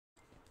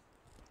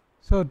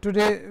So,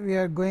 today we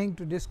are going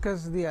to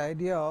discuss the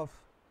idea of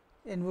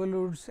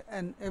involutes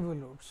and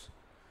evolutes.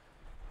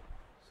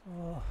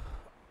 So,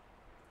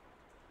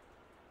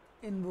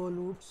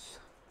 involutes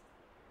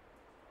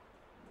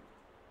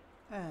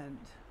and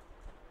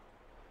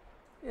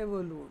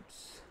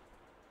evolutes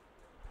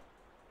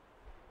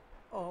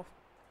of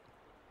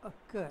a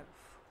curve.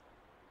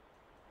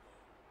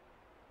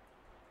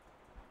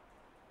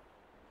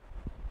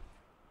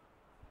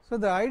 So,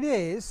 the idea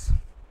is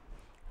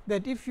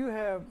that if you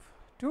have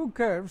two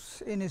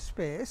curves in a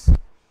space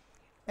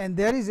and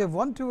there is a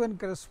one-to-one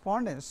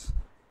correspondence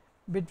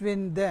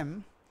between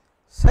them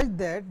such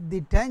that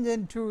the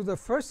tangent to the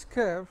first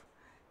curve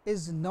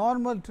is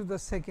normal to the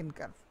second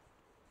curve.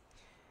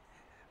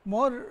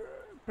 More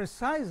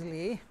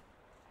precisely,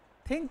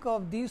 think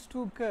of these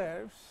two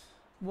curves,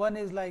 one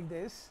is like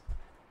this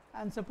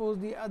and suppose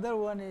the other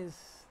one is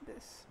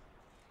this,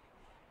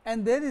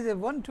 and there is a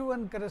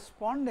one-to-one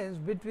correspondence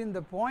between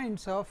the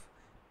points of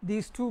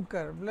these two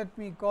curves. Let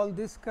me call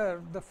this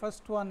curve, the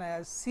first one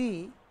as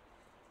C,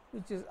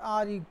 which is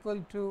r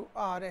equal to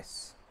r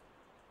s,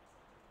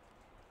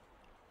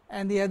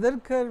 and the other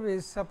curve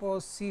is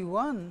suppose C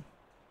 1,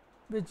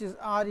 which is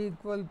r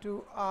equal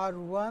to r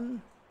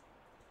 1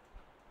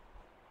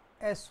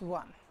 s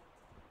 1.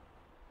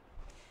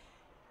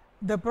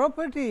 The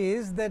property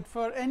is that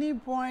for any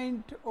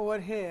point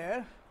over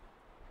here,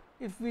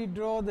 if we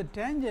draw the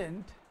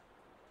tangent,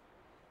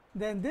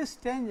 then this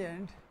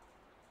tangent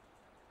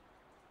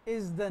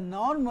is the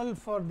normal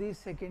for the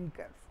second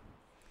curve.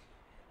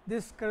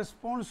 This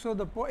corresponds, so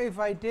the if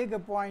I take a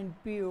point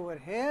P over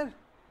here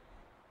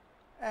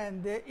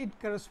and it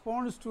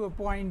corresponds to a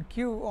point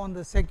Q on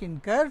the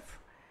second curve,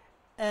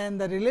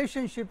 and the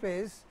relationship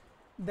is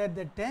that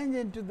the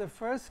tangent to the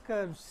first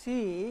curve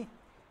C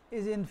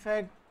is in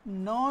fact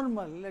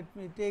normal. Let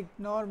me take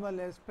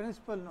normal as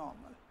principal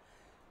normal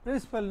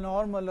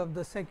of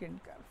the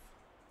second curve.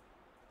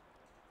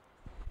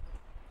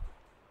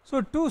 So,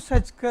 two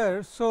such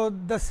curves. So,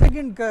 the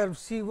second curve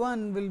C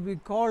 1 will be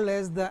called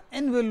as the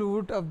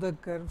involute of the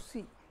curve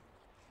C.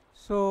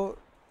 So,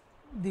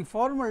 the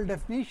formal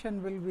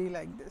definition will be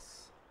like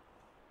this.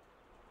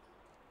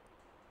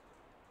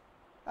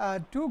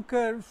 Two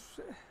curves,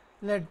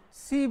 let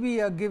C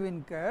be a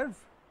given curve,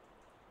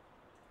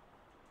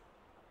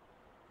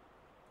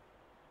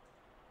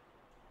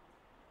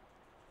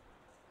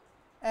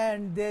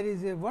 and there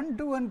is a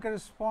one-to-one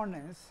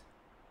correspondence,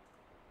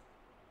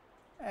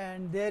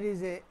 and there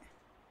is a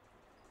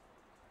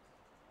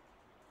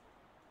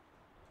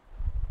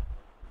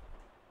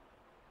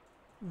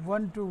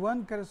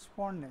one-to-one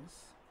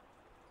correspondence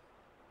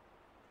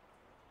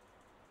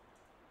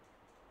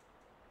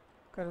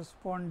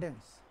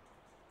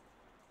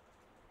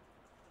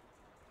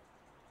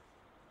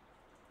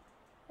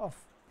of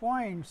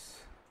points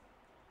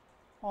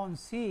on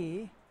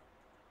C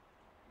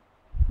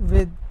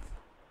with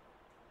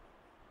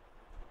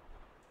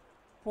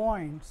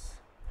points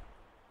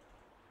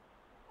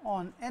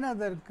on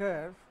another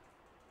curve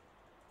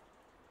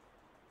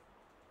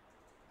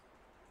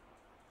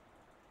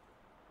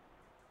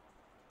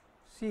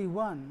C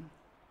 1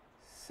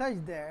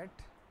 such that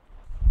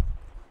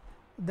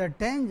the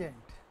tangent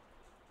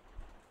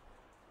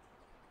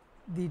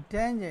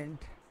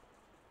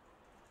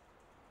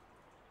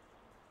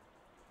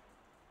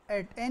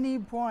at any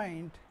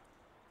point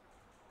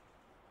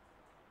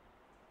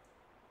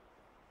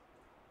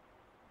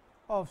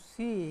of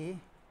C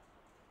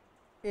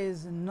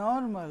is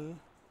normal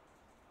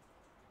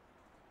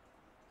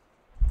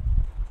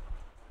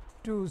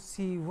to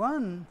C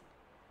 1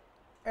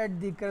 at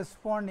the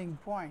corresponding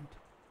point.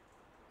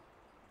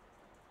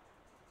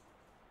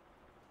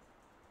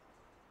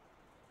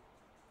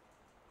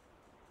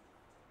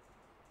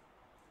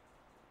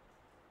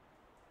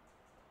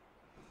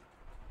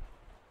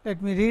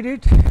 Let me read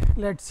it.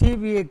 Let C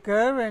be a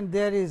curve and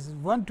there is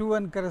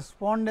one-to-one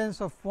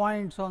correspondence of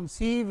points on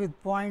C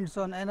with points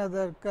on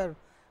another curve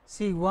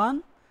C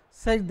 1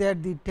 such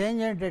that the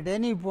tangent at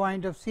any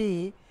point of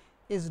C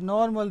is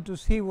normal to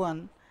C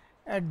 1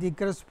 at the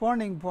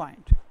corresponding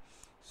point.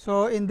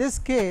 So, in this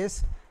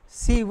case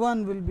C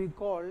 1 will be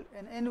called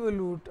an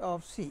involute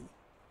of C.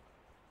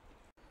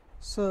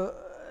 So,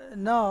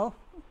 now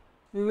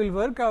we will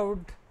work out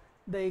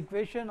the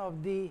equation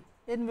of the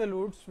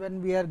involutes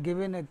when we are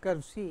given a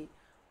curve C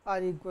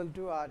r equal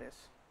to r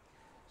s.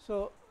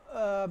 So,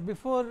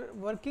 before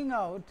working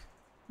out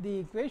the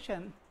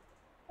equation,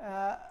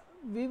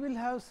 we will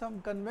have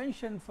some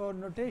convention for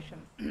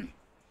notation.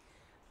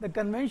 The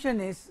convention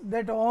is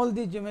that all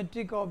the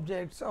geometric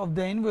objects of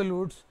the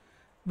involutes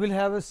will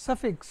have a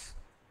suffix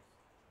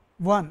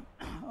 1.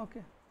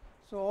 Okay.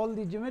 So, all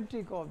the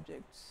geometric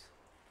objects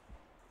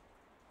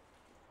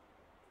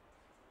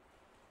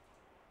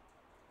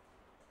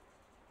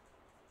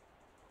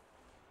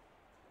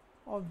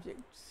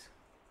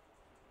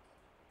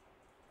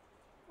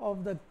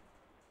of the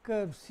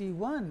curve C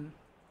 1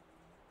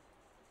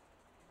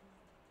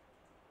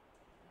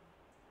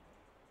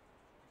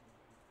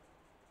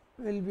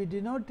 will be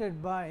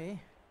denoted by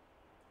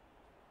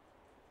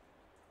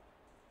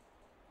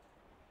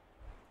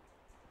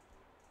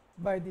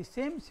by the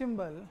same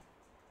symbol,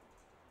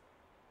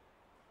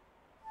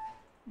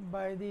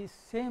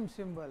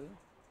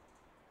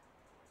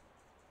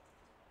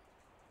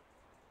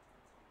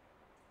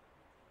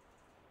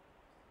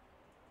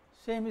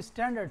 same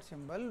standard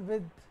symbol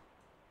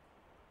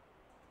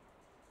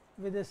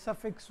with a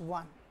suffix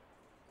 1.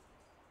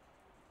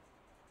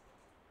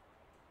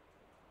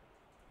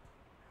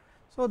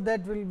 So,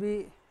 that will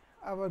be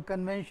our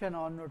convention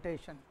or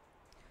notation.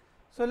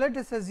 So, let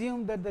us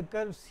assume that the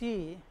curve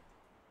C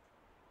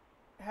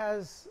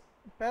has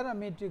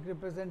parametric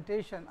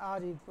representation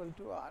R equal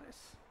to R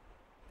s,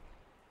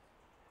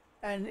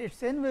 and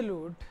its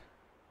involute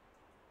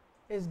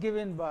is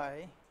given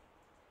by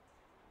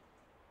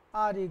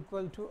R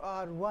equal to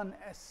R 1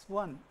 S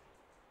 1.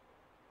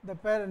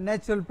 The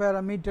natural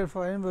parameter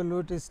for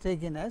involute is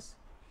taken as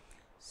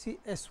C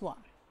S 1.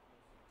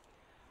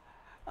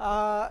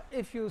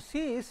 If you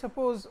see,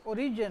 suppose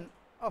origin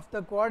of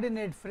the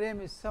coordinate frame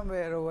is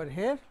somewhere over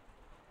here.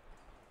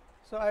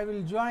 So, I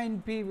will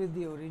join P with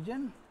the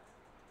origin,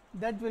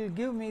 that will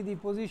give me the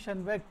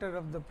position vector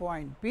of the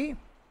point P,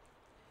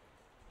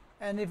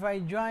 and if I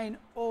join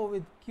O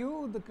with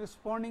Q, the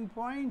corresponding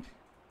point,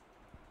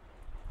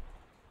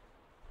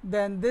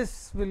 then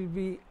this will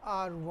be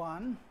R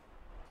 1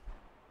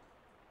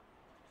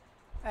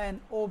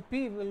 and O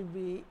P will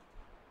be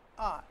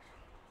R,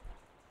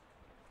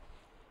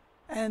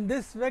 and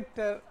this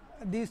vector,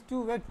 these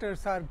two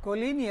vectors are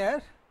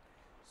collinear.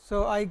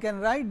 So, I can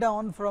write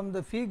down from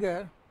the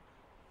figure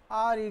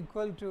R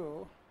equal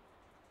to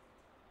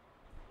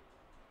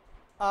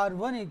R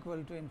 1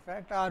 equal to, in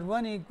fact, R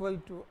 1 equal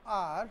to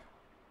R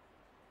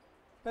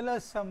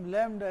plus some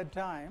lambda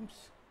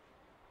times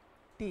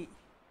T.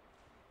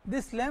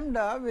 This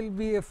lambda will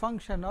be a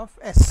function of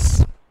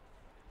S.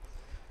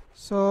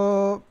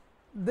 So,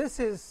 this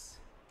is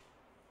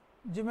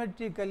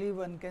geometrically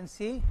one can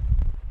see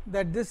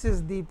that this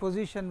is the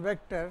position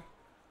vector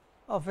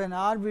of an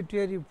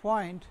arbitrary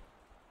point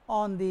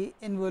on the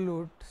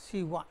involute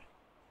C 1.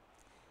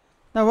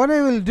 Now, what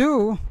I will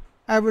do,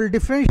 I will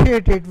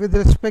differentiate it with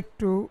respect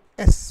to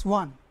S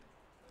 1.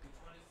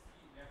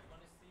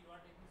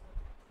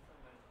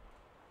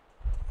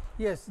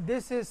 Yes,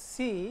 this is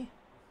C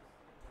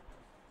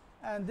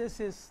and this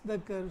is the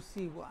curve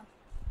C 1.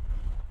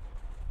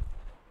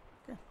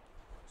 Okay.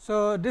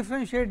 So,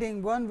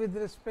 differentiating one with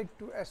respect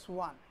to S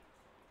 1,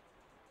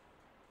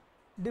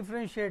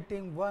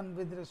 differentiating one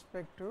with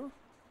respect to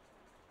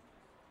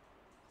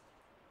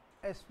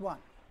S 1.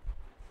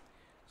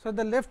 So,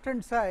 the left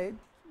hand side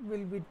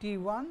will be T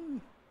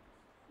 1,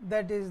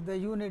 that is the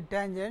unit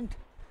tangent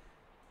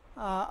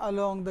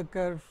along the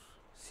curve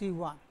C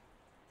 1,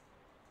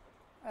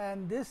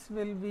 and this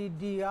will be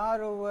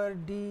dr over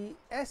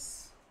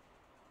ds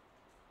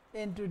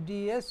into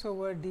ds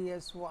over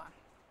ds 1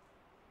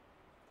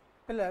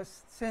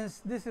 plus,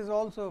 since this is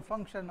also a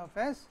function of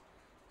S.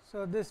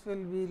 So, this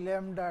will be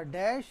lambda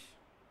dash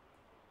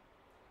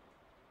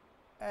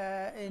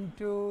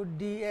into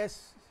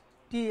ds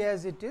t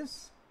as it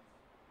is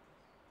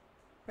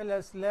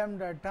plus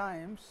lambda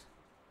times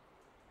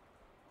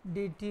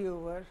dt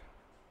over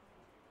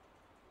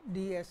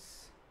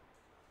ds,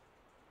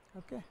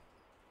 okay,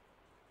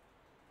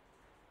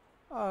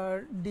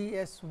 or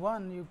ds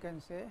 1 you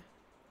can say,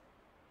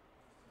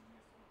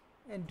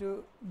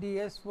 into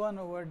ds 1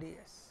 over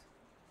ds.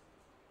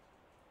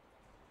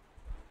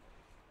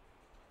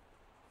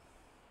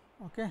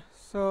 Okay.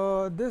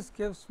 So, this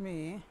gives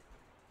me,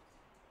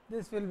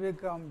 this will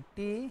become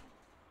T,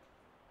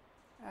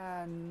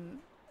 and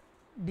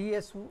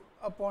ds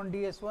upon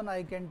ds 1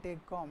 I can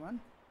take common,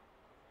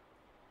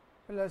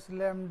 plus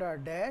lambda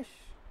dash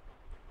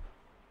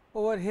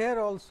over here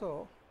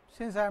also,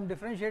 since I am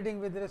differentiating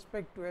with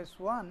respect to S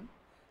 1.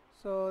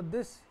 So,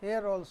 this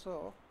here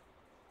also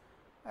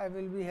I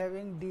will be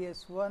having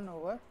ds 1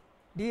 over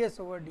ds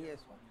 1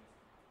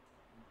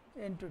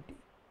 into T.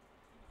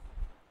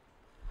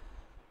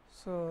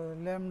 So,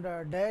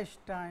 lambda dash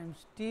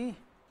times T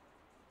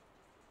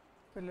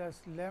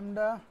plus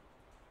lambda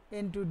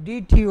into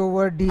dt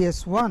over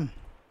ds 1.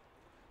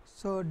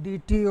 So,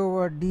 dt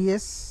over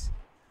ds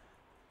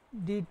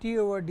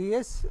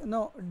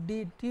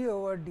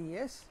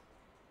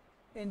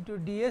into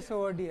ds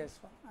over ds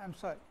 1, I am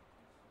sorry,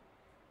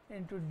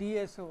 into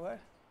ds over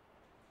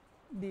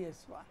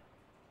ds 1.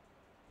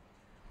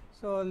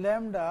 So,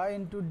 lambda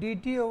into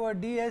dt over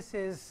ds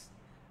is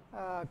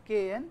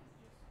k n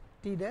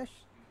t dash.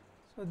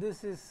 So,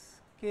 this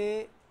is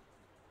k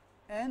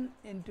n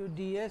into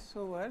ds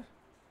over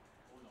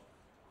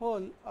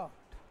whole out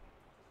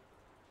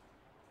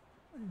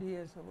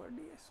ds over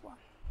ds 1.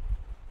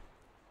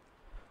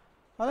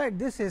 All right,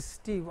 this is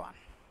T 1.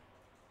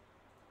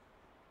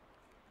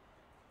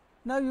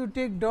 Now, you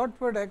take dot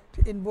product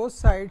in both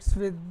sides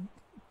with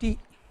T,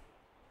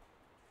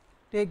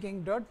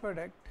 taking dot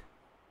product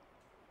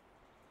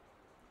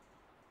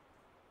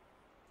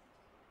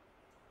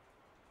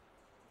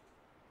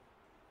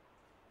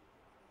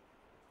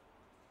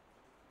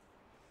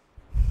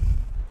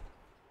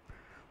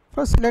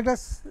first, let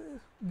us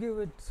give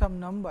it some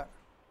number.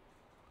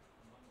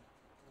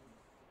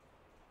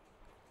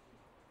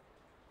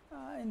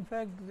 in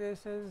fact,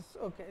 this is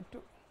okay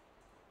 2.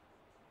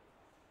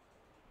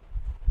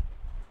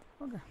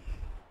 Okay.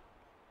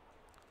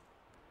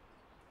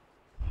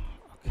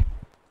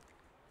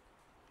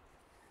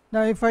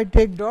 Now, if I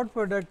take dot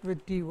product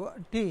with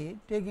t,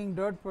 taking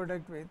dot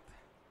product with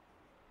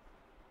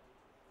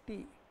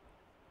t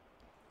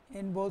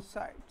in both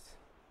sides,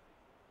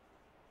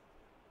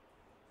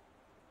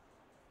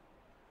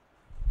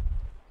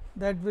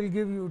 that will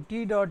give you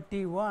t dot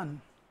t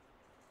 1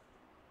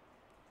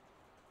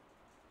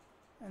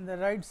 and the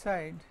right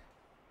side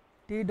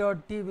t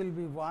dot t will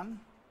be 1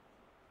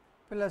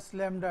 plus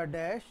lambda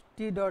dash,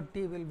 t dot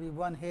t will be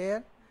 1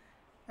 here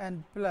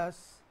and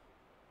plus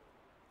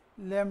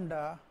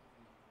lambda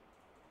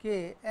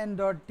k, n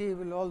dot t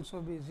will also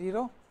be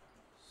 0.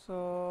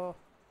 So,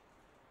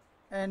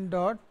 n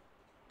dot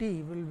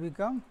t will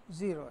become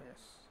 0,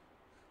 yes.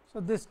 So,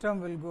 this term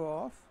will go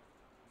off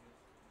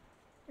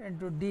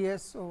into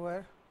ds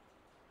over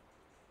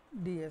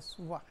ds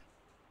 1.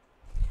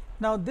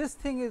 Now, this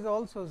thing is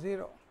also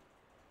 0,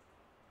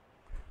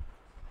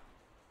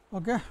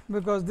 okay,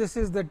 because this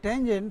is the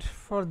tangent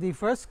for the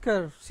first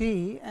curve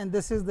C and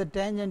this is the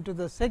tangent to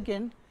the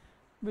second,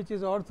 which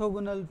is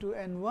orthogonal to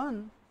n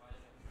 1.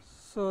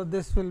 So,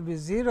 this will be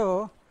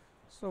 0.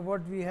 So,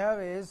 what we have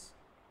is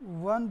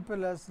 1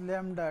 plus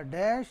lambda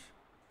dash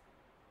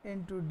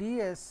into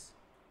ds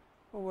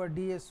over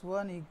ds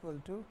 1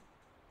 equal to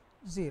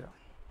 0.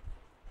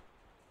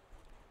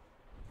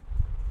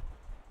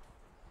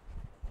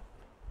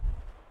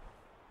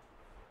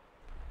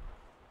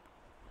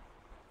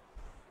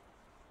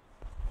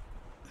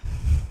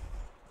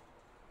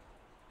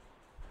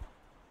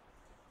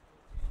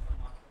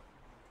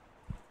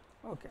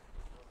 Okay.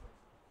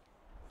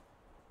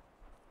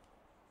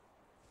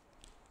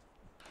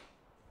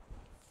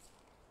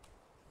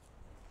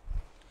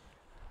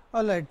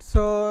 All right.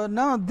 So,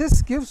 now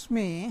this gives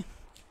me,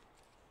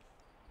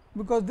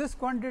 because this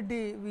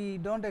quantity we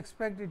do not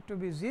expect it to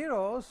be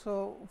 0.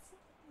 So,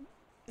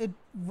 it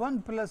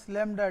 1 plus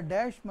lambda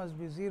dash must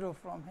be 0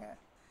 from here.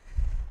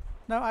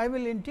 Now, I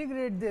will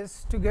integrate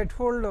this to get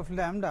hold of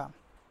lambda,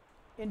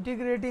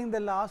 integrating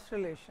the last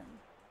relation,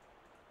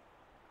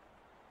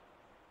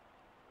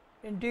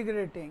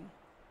 integrating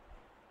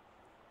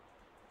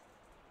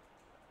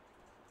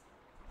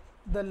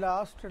the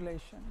last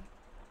relation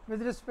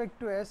with respect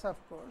to s, of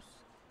course.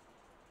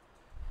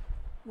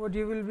 What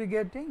you will be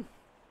getting?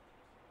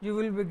 You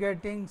will be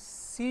getting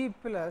c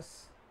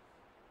plus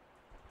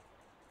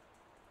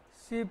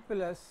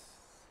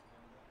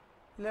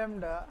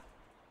lambda,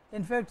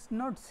 in fact,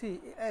 not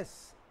c,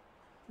 s,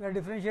 we are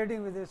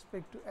differentiating with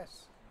respect to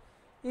s,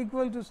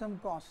 equal to some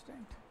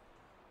constant,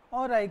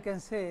 or I can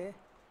say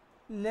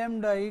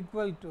lambda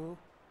equal to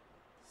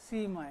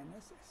c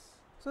minus s.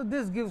 So,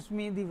 this gives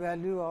me the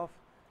value of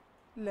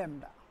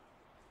lambda,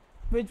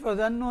 which was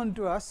unknown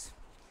to us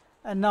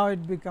and now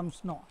it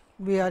becomes known.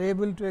 We are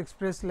able to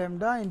express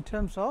lambda in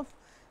terms of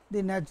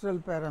the natural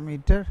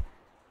parameter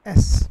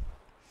s.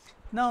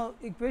 Now,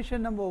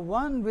 equation number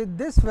 1 with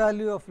this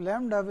value of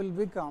lambda will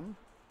become,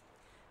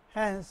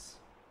 hence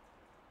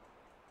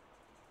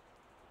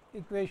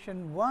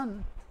equation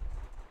 1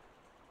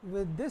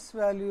 with this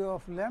value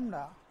of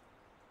lambda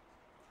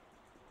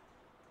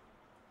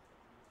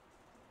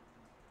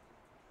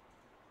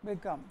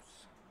becomes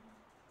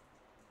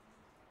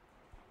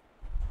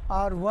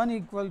R 1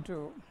 equal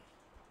to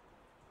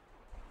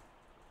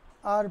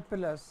R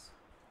plus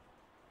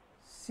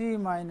C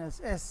minus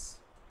S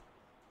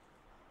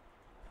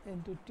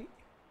into T.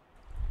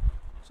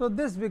 So,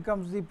 this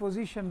becomes the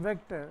position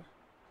vector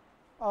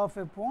of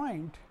a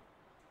point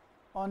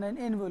on an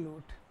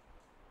involute.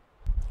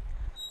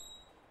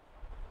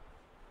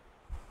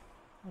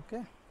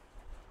 Okay.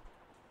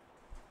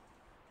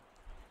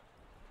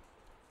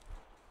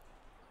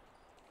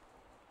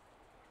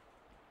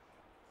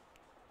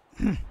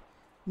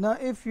 Now,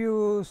 if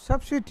you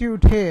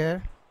substitute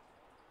here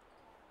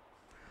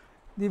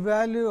the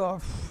value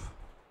of,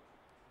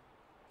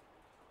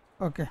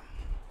 okay,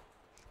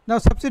 now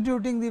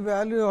substituting the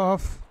value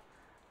of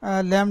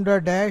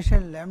lambda dash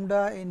and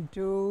lambda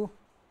into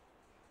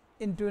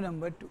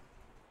number 2,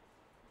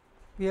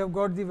 we have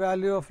got the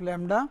value of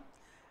lambda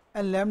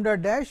and lambda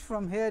dash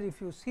from here, if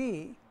you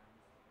see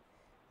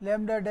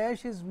lambda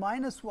dash is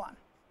minus 1.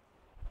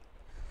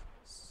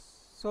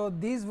 So,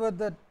 these were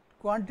the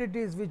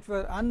quantities which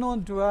were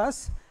unknown to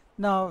us,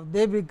 now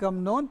they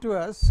become known to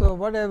us. So,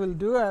 what I will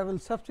do, I will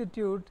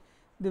substitute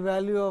the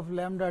value of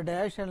lambda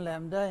dash and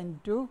lambda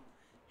into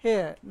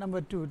here number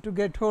 2 to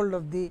get hold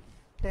of the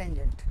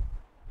tangent.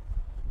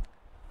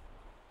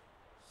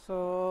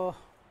 So,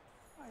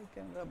 I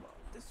can rub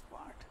out this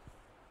part.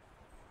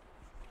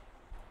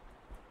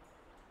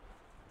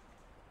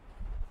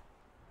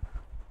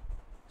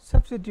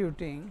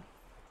 Substituting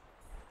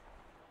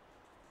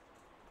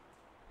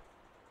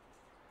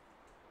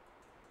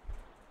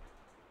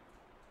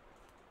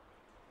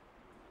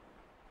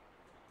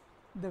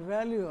the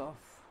value of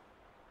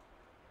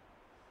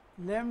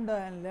lambda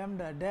and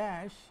lambda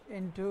dash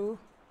into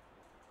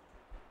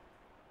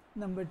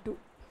number 2.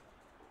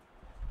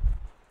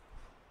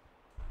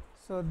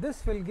 So,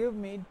 this will give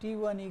me T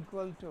 1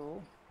 equal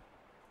to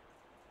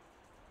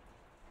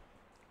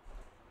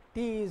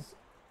T is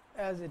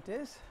as it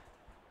is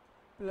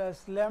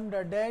plus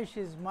lambda dash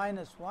is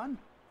minus 1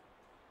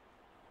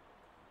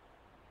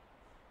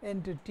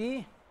 into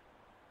T.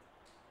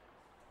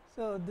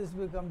 So, this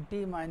becomes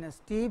T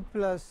minus T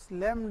plus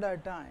lambda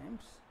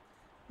times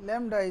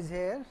lambda is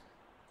here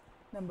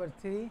number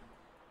 3.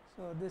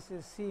 So, this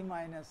is C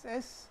minus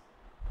S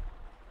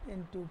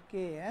into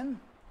K n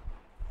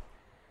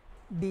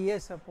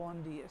ds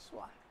upon ds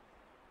 1.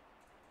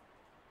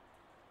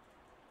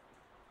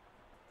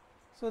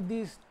 So,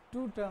 these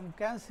two terms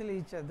cancel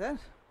each other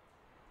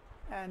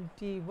and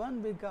T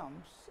 1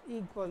 becomes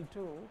equal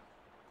to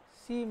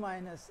C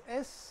minus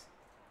S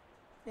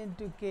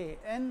into K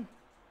n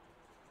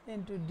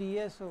into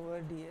ds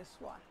over ds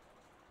 1.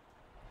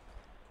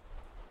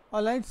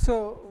 All right.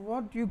 So,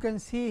 what you can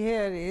see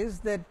here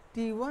is that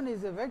T 1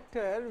 is a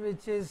vector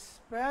which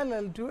is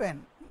parallel to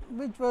n,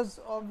 which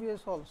was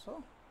obvious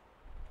also.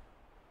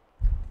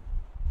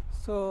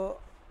 So,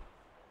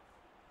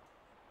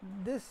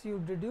 this you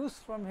deduce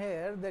from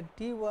here that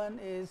T 1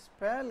 is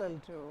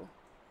parallel to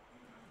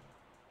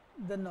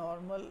the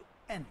normal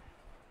n.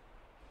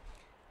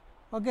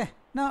 Okay.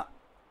 Now,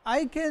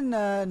 I can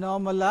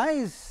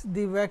normalize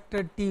the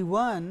vector T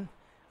 1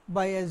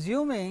 by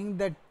assuming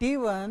that T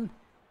 1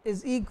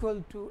 is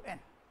equal to n.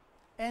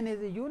 N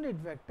is a unit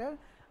vector.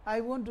 I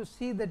want to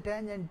see the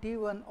tangent T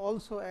 1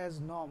 also as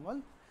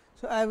normal.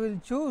 So, I will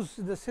choose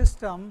the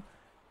system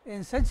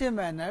in such a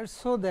manner,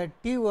 so that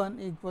T 1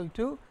 equal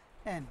to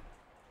n.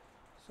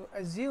 So,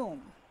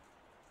 assume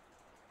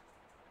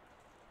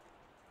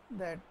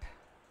that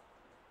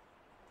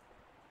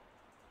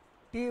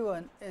T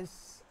 1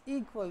 is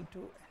equal to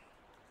n.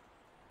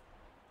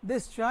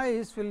 This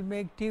choice will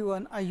make T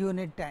 1 a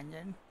unit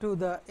tangent to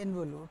the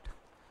involute.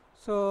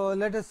 So,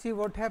 let us see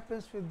what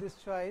happens with this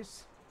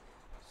choice.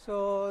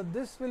 So,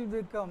 this will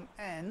become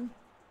n,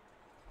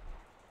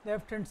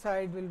 left hand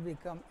side will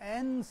become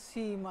n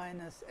C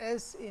minus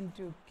S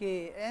into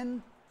K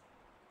n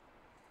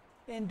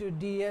into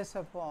ds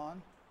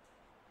upon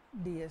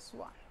ds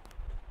 1.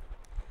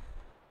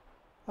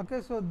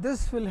 Okay, so,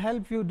 this will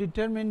help you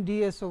determine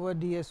ds over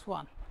ds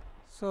 1.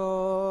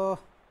 So,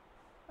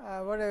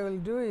 what I will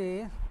do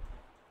is,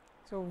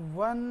 so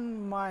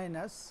 1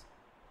 minus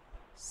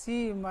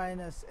C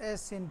minus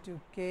S into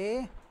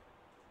K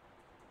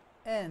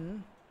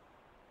n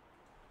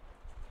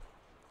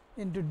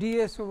into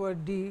ds over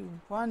d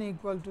 1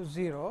 equal to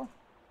 0.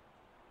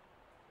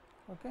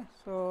 Okay.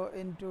 So,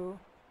 into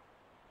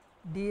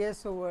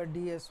ds over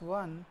ds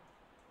 1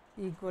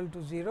 equal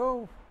to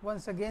 0.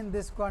 Once again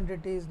this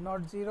quantity is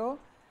not 0,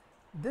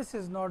 this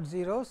is not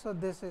 0. So,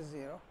 this is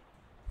 0.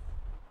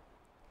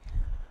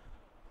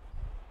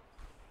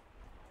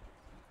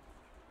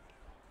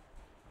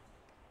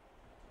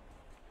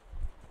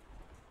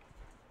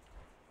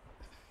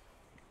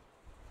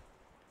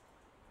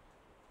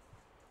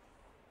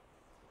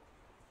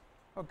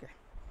 Okay.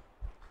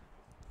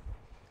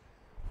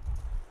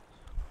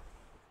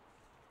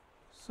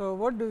 So,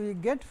 what do we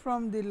get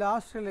from the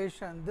last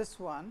relation? This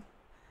one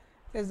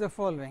is the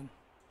following: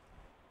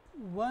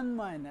 1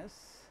 minus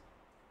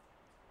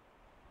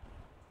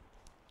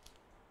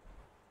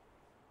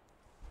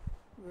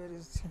where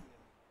is it?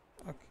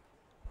 Okay.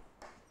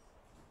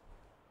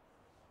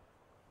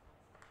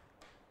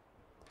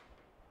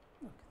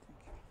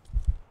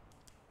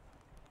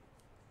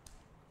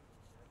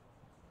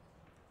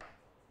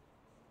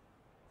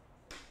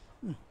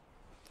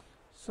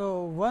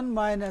 So, 1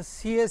 minus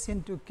C s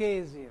into K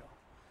is 0.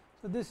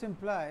 So, this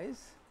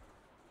implies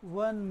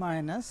 1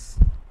 minus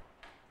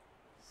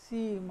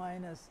C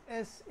minus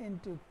S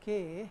into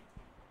K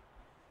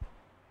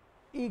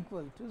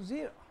equal to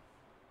 0.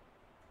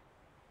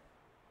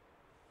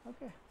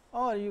 Okay.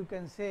 Or you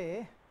can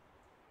say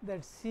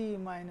that C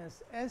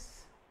minus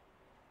S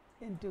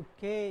into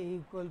K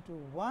equal to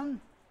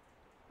 1,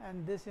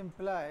 and this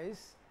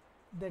implies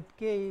that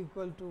K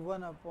equal to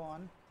 1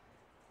 upon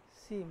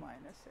C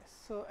minus S.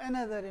 So,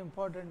 another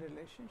important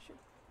relationship.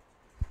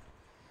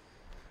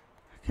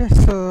 Okay,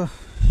 so,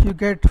 you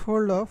get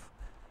hold of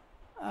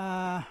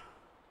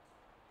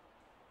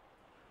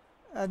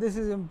this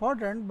is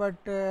important, but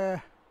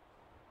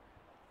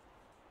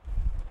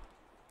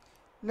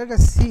let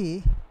us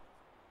see,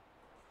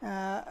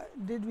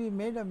 did we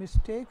made a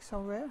mistake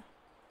somewhere?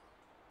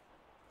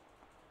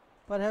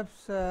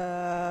 Perhaps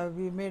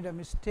we made a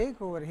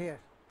mistake over here.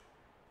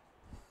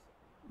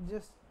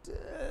 Just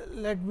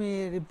let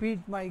me repeat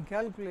my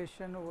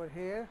calculation over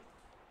here.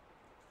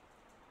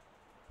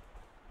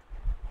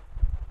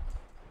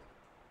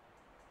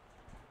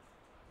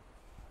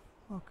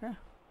 Okay.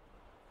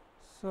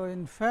 So,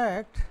 in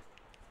fact,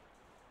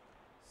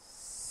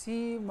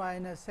 C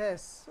minus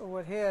S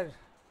over here,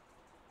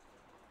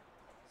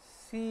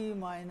 C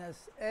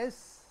minus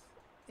S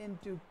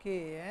into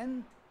K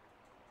n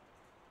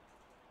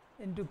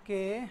into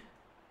K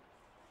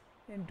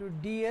into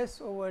ds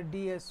over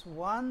ds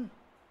 1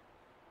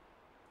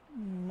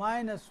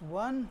 minus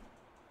 1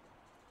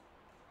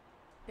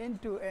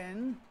 into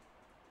n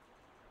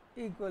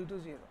equal to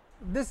 0.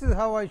 This is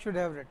how I should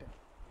have written.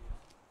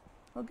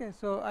 Okay,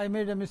 so I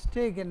made a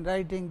mistake in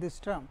writing this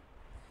term.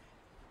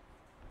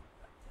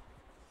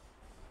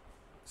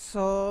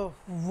 So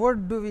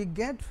what do we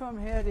get from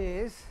here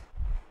is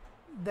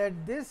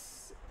that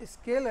this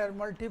scalar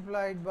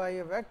multiplied by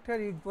a vector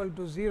equal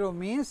to 0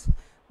 means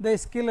the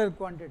scalar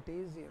quantity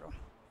is 0.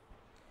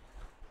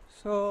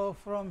 So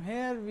from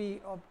here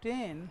we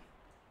obtain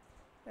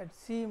that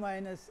C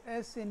minus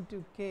S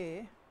into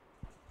K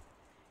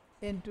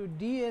into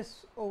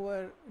ds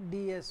over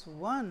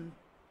ds1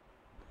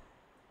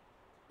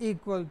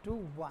 equal to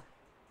 1.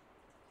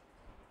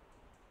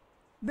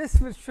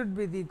 This should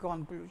be the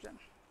conclusion,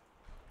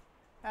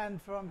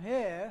 and from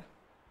here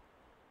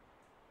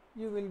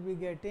you will be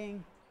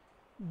getting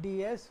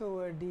ds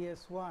over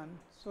ds1.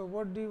 So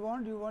what do you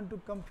want? You want to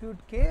compute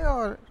k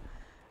or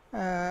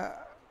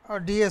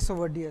ds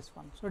over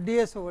ds1. So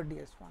ds over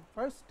ds1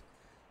 first.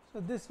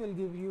 So this will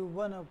give you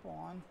 1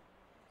 upon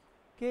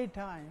k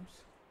times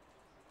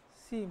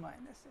c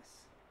minus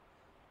s.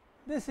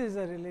 This is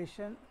a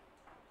relation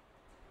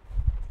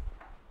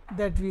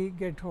that we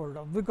get hold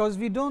of, because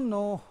we do not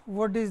know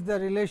what is the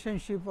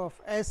relationship of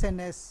s and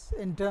s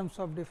in terms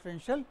of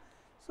differential.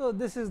 So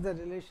this is the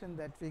relation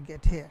that we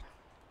get here,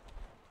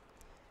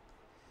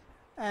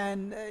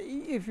 and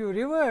if you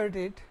revert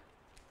it,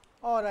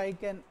 or I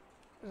can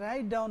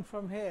write down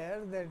from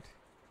here that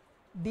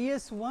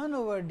ds1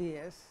 over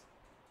ds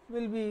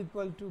will be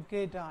equal to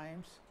k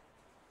times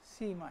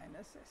c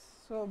minus s.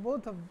 So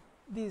both of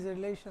these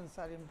relations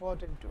are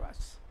important to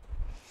us.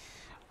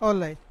 All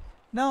right.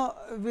 Now,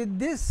 with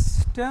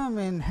this term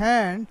in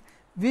hand,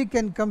 we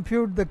can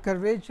compute the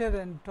curvature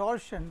and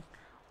torsion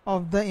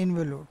of the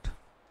involute.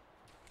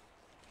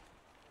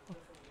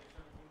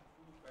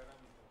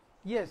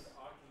 Yes,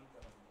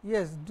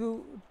 yes,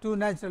 two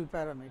natural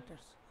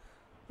parameters.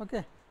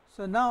 Okay.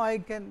 So now I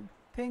can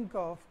think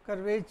of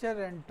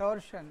curvature and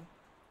torsion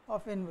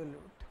of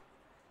involute.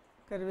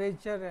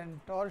 Curvature and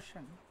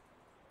torsion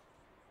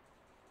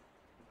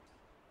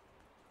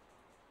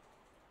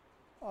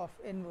of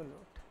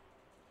involute.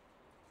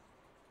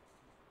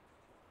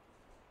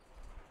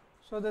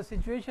 So the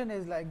situation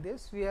is like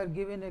this: we are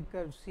given a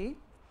curve C,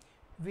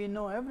 we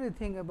know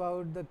everything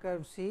about the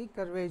curve C,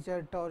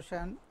 curvature,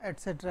 torsion,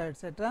 etc.,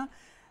 etc.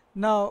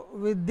 Now,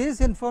 with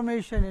this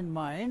information in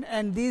mind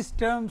and these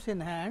terms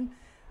in hand,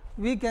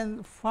 we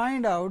can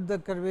find out the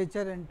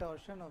curvature and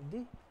torsion of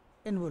the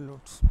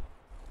involutes.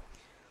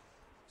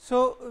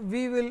 So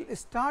we will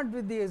start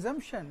with the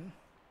assumption,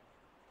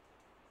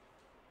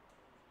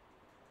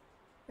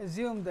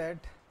 assume that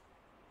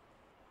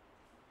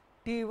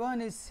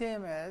T1 is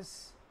same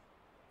as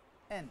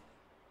n.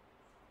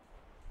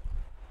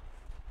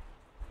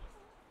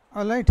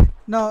 All right.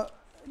 Now,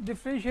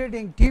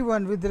 differentiating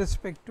T1 with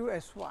respect to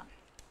S1,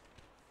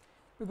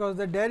 because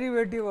the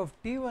derivative of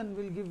T1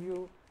 will give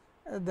you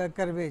the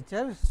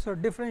curvature. So,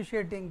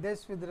 differentiating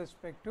this with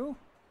respect to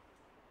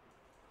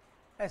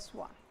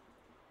S1.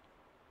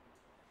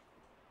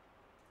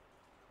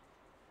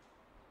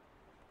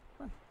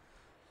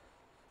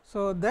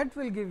 So, that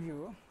will give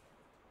you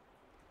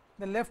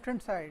the left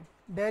hand side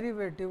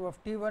derivative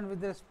of T1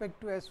 with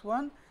respect to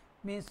S1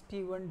 means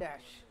T1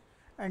 dash,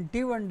 and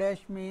T1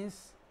 dash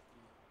means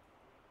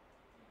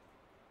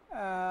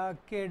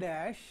K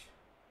dash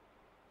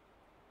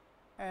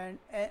and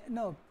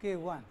no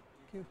K1,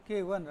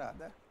 K1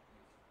 rather,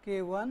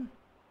 K1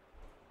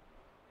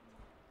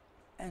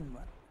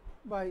 N1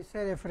 by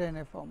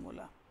Serif-Rene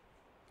formula,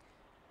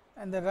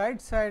 and the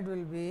right side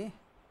will be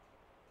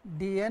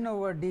dN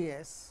over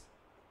ds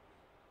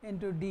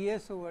into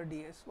ds over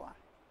ds1.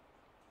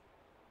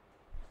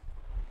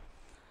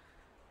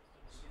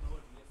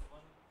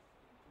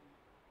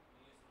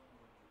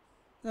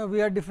 Now,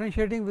 we are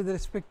differentiating with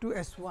respect to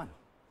S1.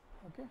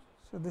 Okay.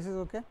 So, this is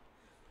okay.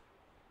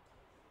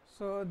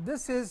 So,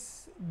 this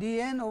is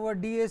dN over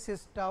ds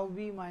is tau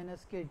b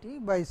minus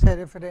kt by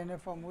Serif-Rene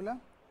formula.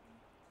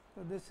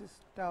 So, this is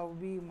tau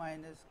b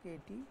minus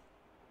kt,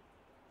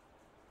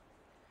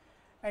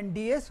 and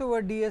ds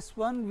over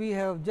ds1 we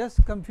have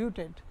just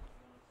computed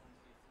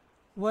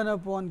 1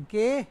 upon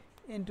k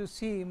into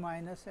c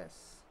minus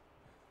s.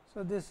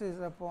 So, this is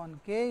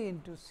upon k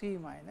into c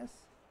minus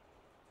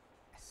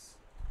s.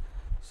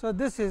 So,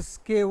 this is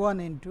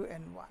K1 into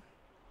N1.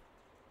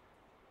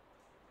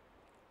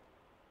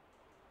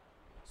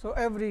 So,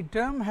 every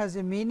term has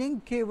a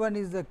meaning. K1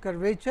 is the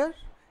curvature.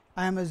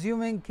 I am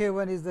assuming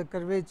K1 is the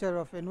curvature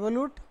of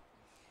involute,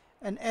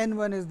 and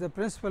N1 is the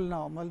principal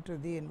normal to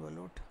the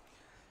involute.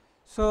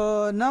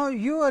 So, now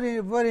you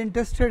were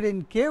interested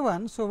in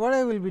K1. So, what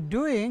I will be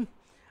doing,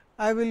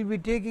 I will be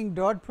taking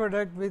dot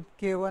product with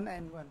K1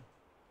 N1.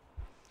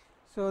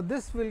 So,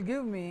 this will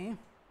give me,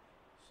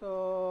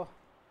 so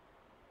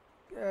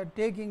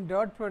taking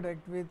dot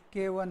product with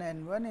K1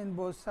 N1 in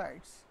both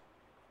sides,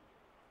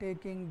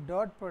 taking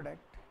dot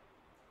product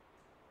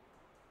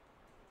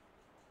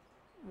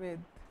with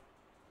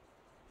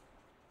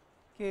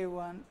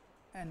K1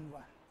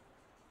 N1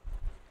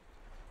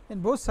 in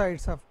both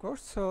sides, of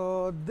course.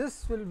 So,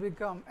 this will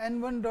become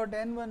N1 dot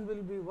N1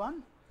 will be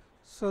 1.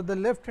 So, the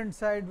left hand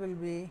side will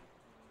be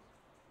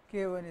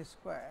k 1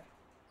 square,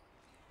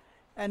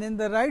 and in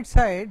the right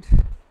side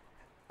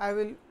I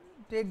will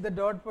take the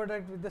dot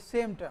product with the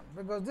same term,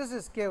 because this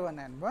is k 1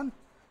 n 1.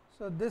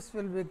 So, this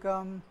will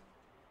become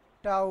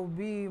tau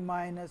b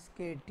minus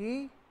k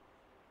t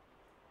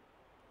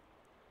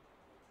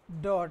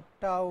dot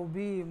tau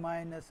b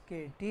minus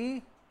k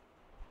t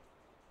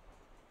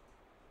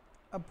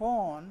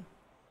upon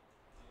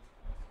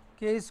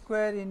k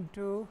square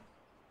into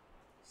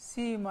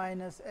c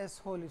minus s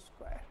whole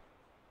square.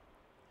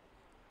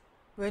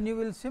 When you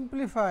will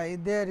simplify,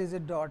 there is a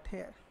dot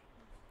here.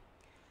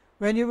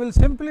 When you will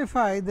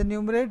simplify the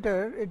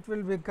numerator, it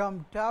will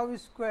become tau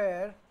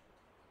square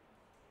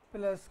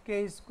plus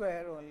k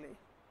square only,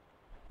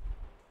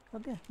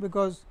 okay,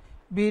 because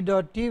b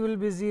dot t will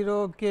be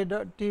 0, k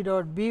dot t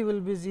dot b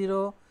will be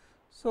 0.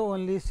 So,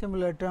 only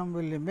similar term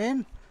will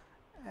remain,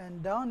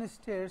 and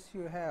downstairs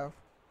you have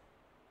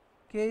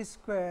k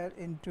square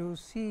into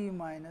c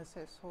minus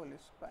s whole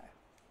square.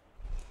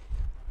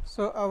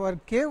 So, our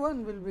k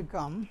 1 will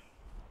become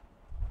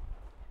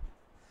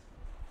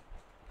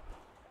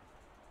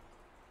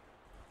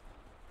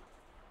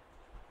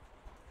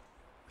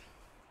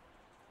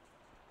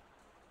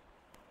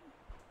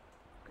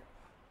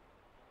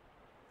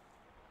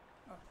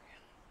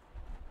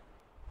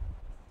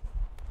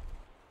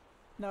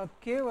now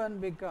k 1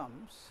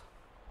 becomes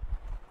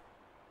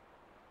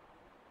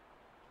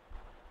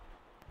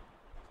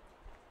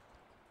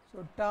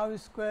so tau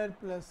square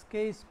plus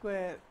k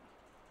square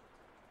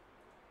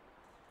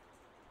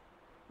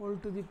whole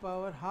to the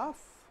power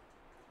half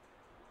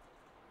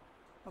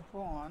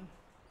upon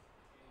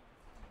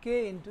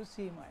k into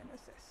c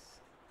minus s.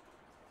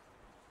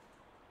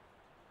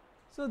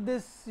 So,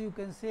 this you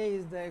can say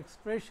is the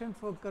expression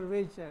for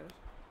curvature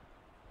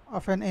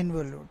of an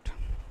involute.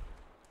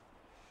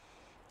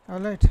 All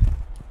right.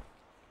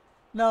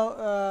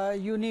 Now,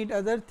 you need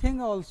other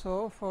thing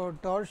also for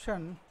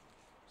torsion.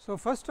 So,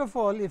 first of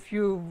all, if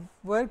you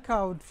work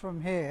out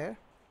from here,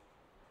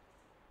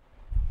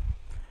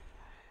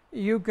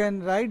 you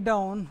can write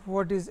down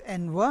what is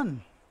n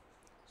 1.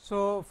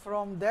 So,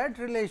 from that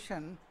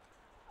relation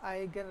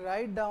I can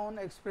write down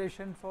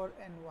expression for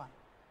n 1.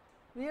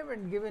 We have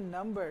not given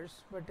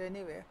numbers, but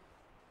anyway,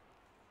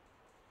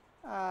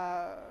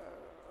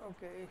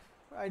 okay,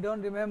 I do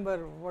not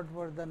remember what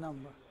were the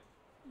number.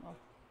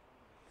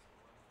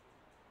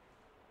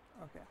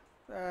 Okay.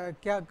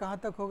 क्या कहाँ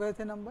तक हो गए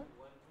थे number?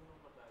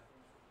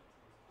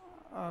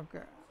 Okay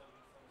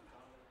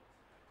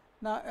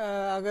ना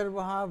अगर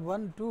वहाँ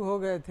 1 2 हो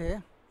गए थे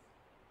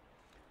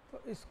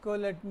तो इसको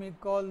let me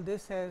call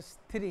this as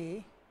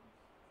 3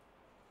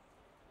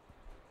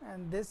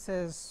 and this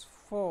as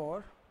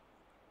 4,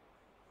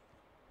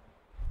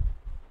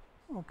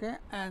 okay,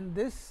 and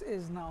this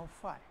is now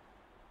 5.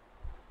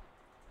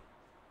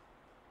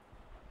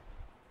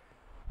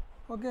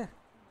 Okay.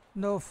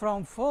 Now,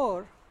 from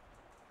 4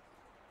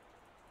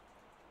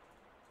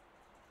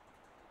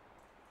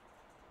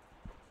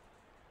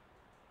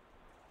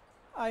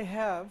 I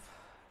have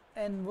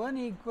n 1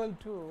 equal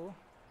to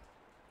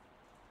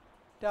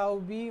tau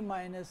b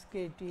minus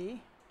k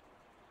t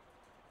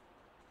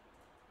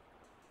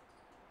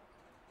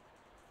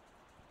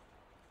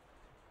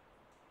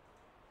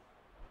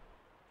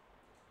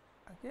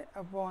okay,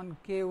 upon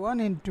k 1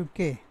 into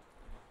k.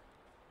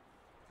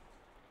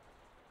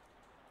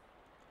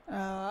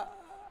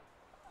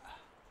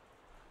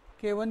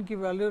 k 1 की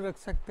value रख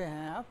सकते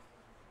हैं आप.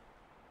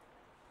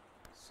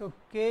 So,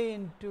 k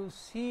into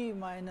c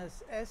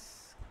minus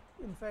s,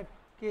 in fact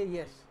k,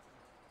 yes,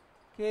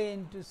 k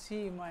into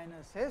c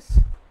minus s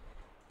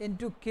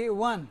into k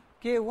 1.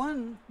 K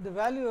 1, the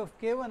value of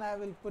k 1 I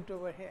will put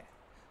over here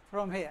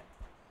from here.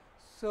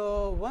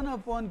 So, 1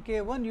 upon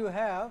k 1 you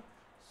have.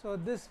 So,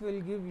 this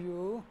will give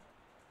you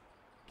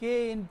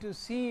k into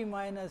c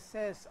minus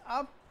s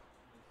up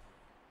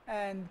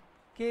and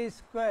k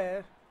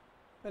square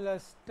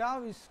plus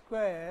tau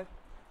square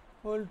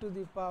whole to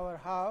the power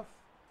half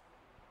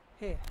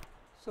here.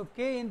 So,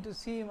 k into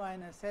c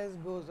minus s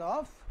goes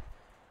off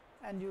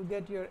and you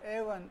get your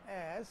A 1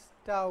 as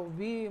tau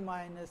b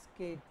minus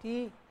k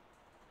t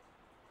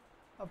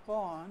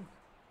upon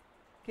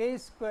k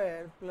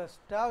square plus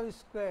tau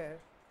square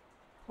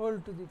whole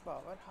to the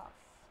power half.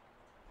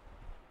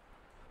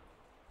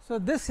 So,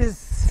 this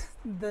is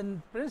the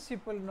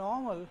principal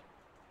normal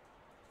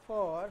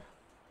for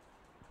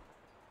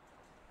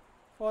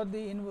the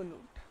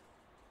involute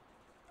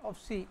of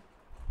C.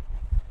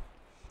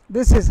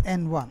 This is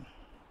n 1.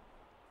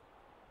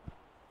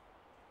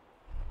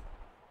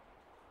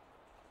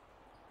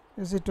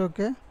 Is it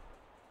okay?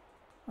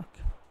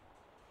 Okay.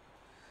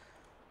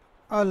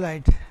 All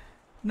right.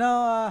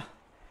 Now,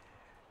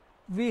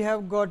 we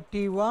have got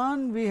T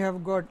 1, we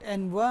have got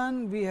n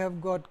 1, we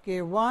have got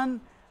k 1,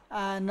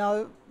 and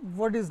now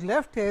what is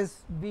left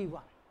is B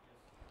 1.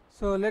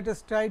 So, let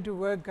us try to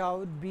work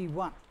out B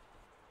 1.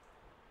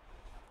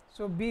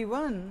 So, B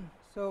 1,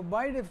 so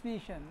by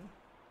definition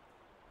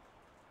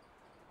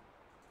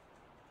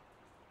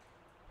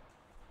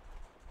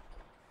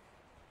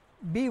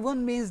B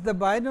 1 means the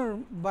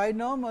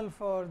binormal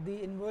for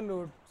the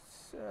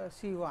involutes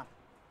C 1.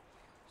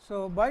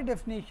 So, by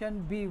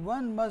definition B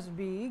 1 must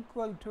be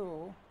equal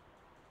to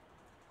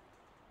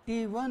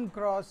T 1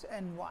 cross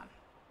N 1.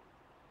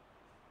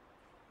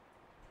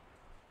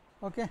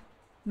 Okay.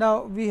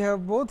 Now, we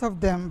have both of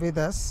them with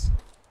us.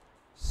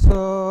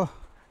 So,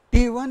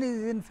 T 1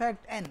 is in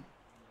fact N.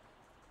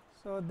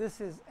 So,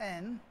 this is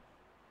N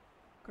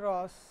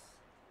cross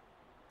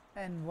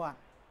N 1.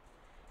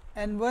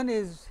 N 1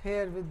 is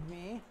here with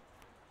me.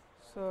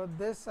 So,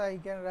 this I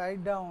can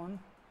write down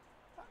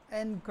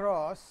N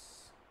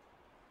cross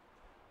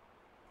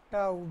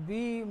tau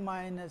B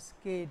minus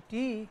k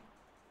T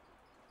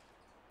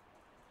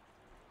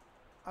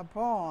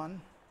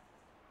upon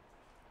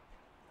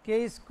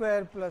k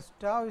square plus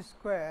tau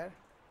square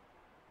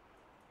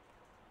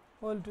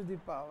whole to the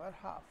power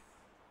half.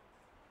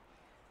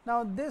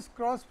 Now, this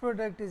cross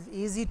product is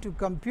easy to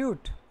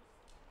compute.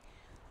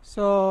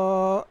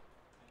 So,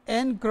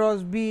 N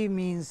cross B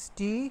means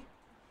T.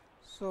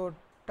 So,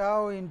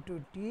 tau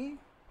into T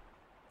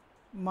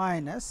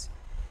minus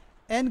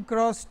N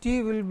cross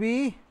T will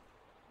be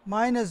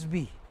minus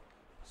B.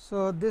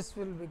 So, this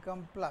will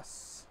become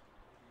plus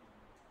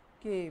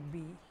K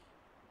B,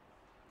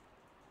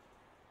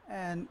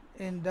 and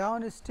in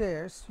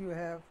downstairs you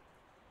have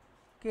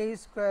k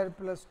square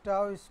plus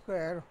tau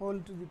square whole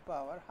to the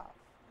power half.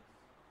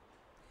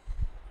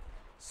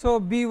 So,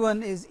 B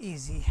 1 is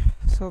easy.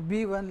 So,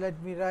 B 1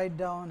 let me write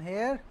down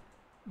here,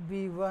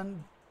 B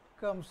 1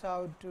 comes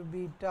out to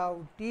be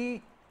tau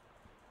T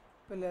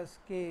plus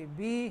K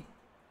B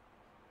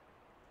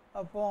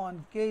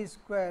upon k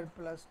square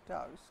plus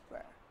tau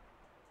square.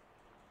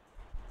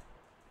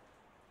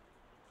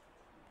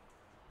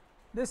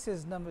 This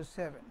is number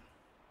 7.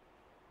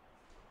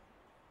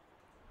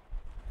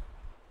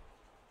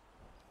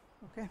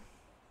 Okay.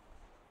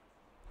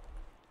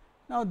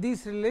 Now,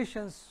 these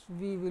relations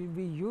we will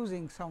be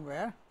using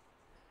somewhere.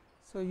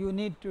 So, you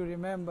need to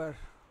remember.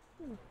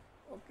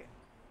 Okay.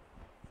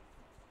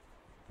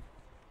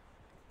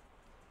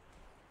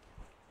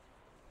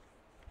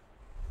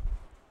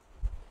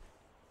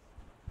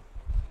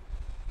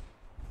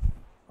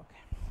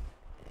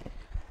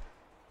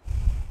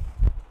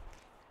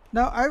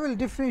 Now, I will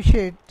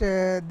differentiate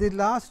the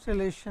last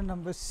relation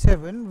number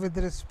 7 with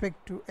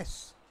respect to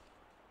S.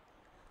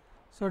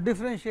 So,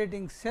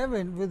 differentiating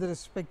 7 with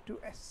respect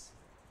to S.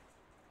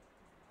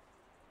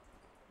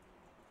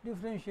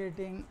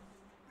 Differentiating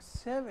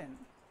 7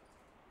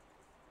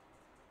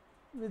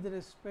 with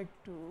respect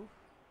to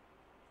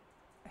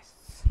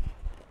S.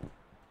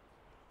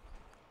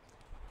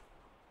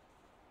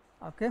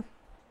 Okay.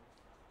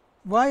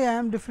 Why I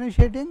am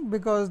differentiating?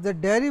 Because the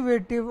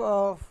derivative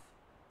of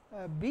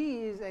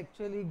B is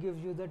actually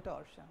gives you the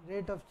torsion,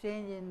 rate of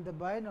change in the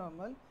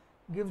binormal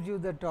gives you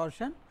the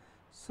torsion.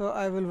 So,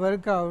 I will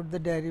work out the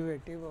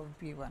derivative of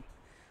B 1.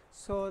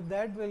 So,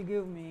 that will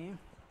give me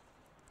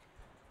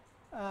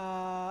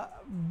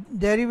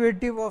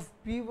derivative of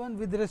B 1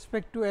 with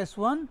respect to S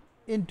 1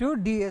 into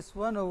d S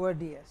 1 over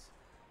d S.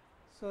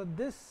 So,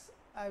 this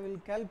I will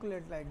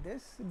calculate like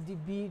this, d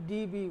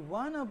B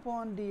 1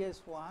 upon d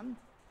S 1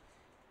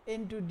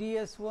 into d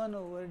S 1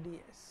 over d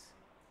S.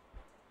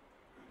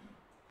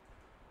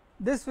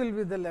 This will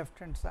be the left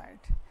hand side,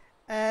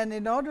 and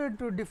in order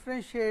to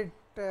differentiate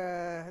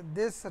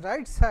this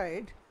right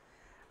side,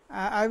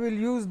 I will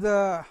use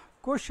the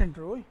quotient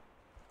rule.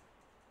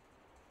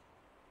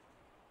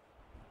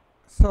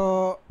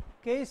 So,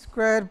 k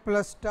square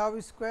plus tau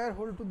square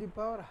whole to the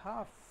power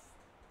half.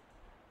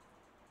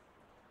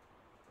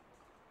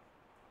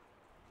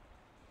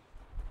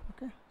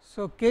 Okay.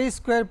 So, k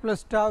square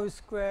plus tau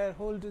square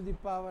whole to the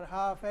power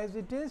half as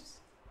it is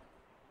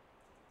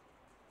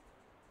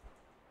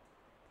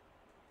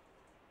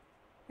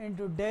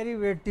into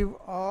derivative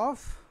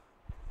of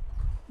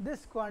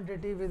this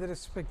quantity with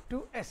respect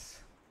to S.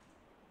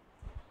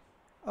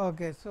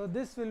 Okay. So,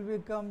 this will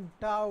become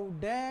tau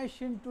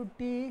dash into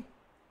T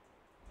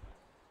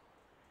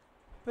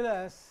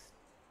plus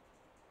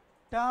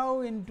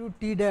tau into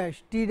T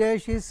dash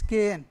is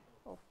k n.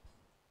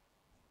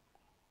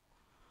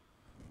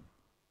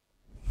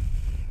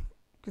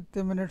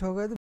 कितने minute हो गए?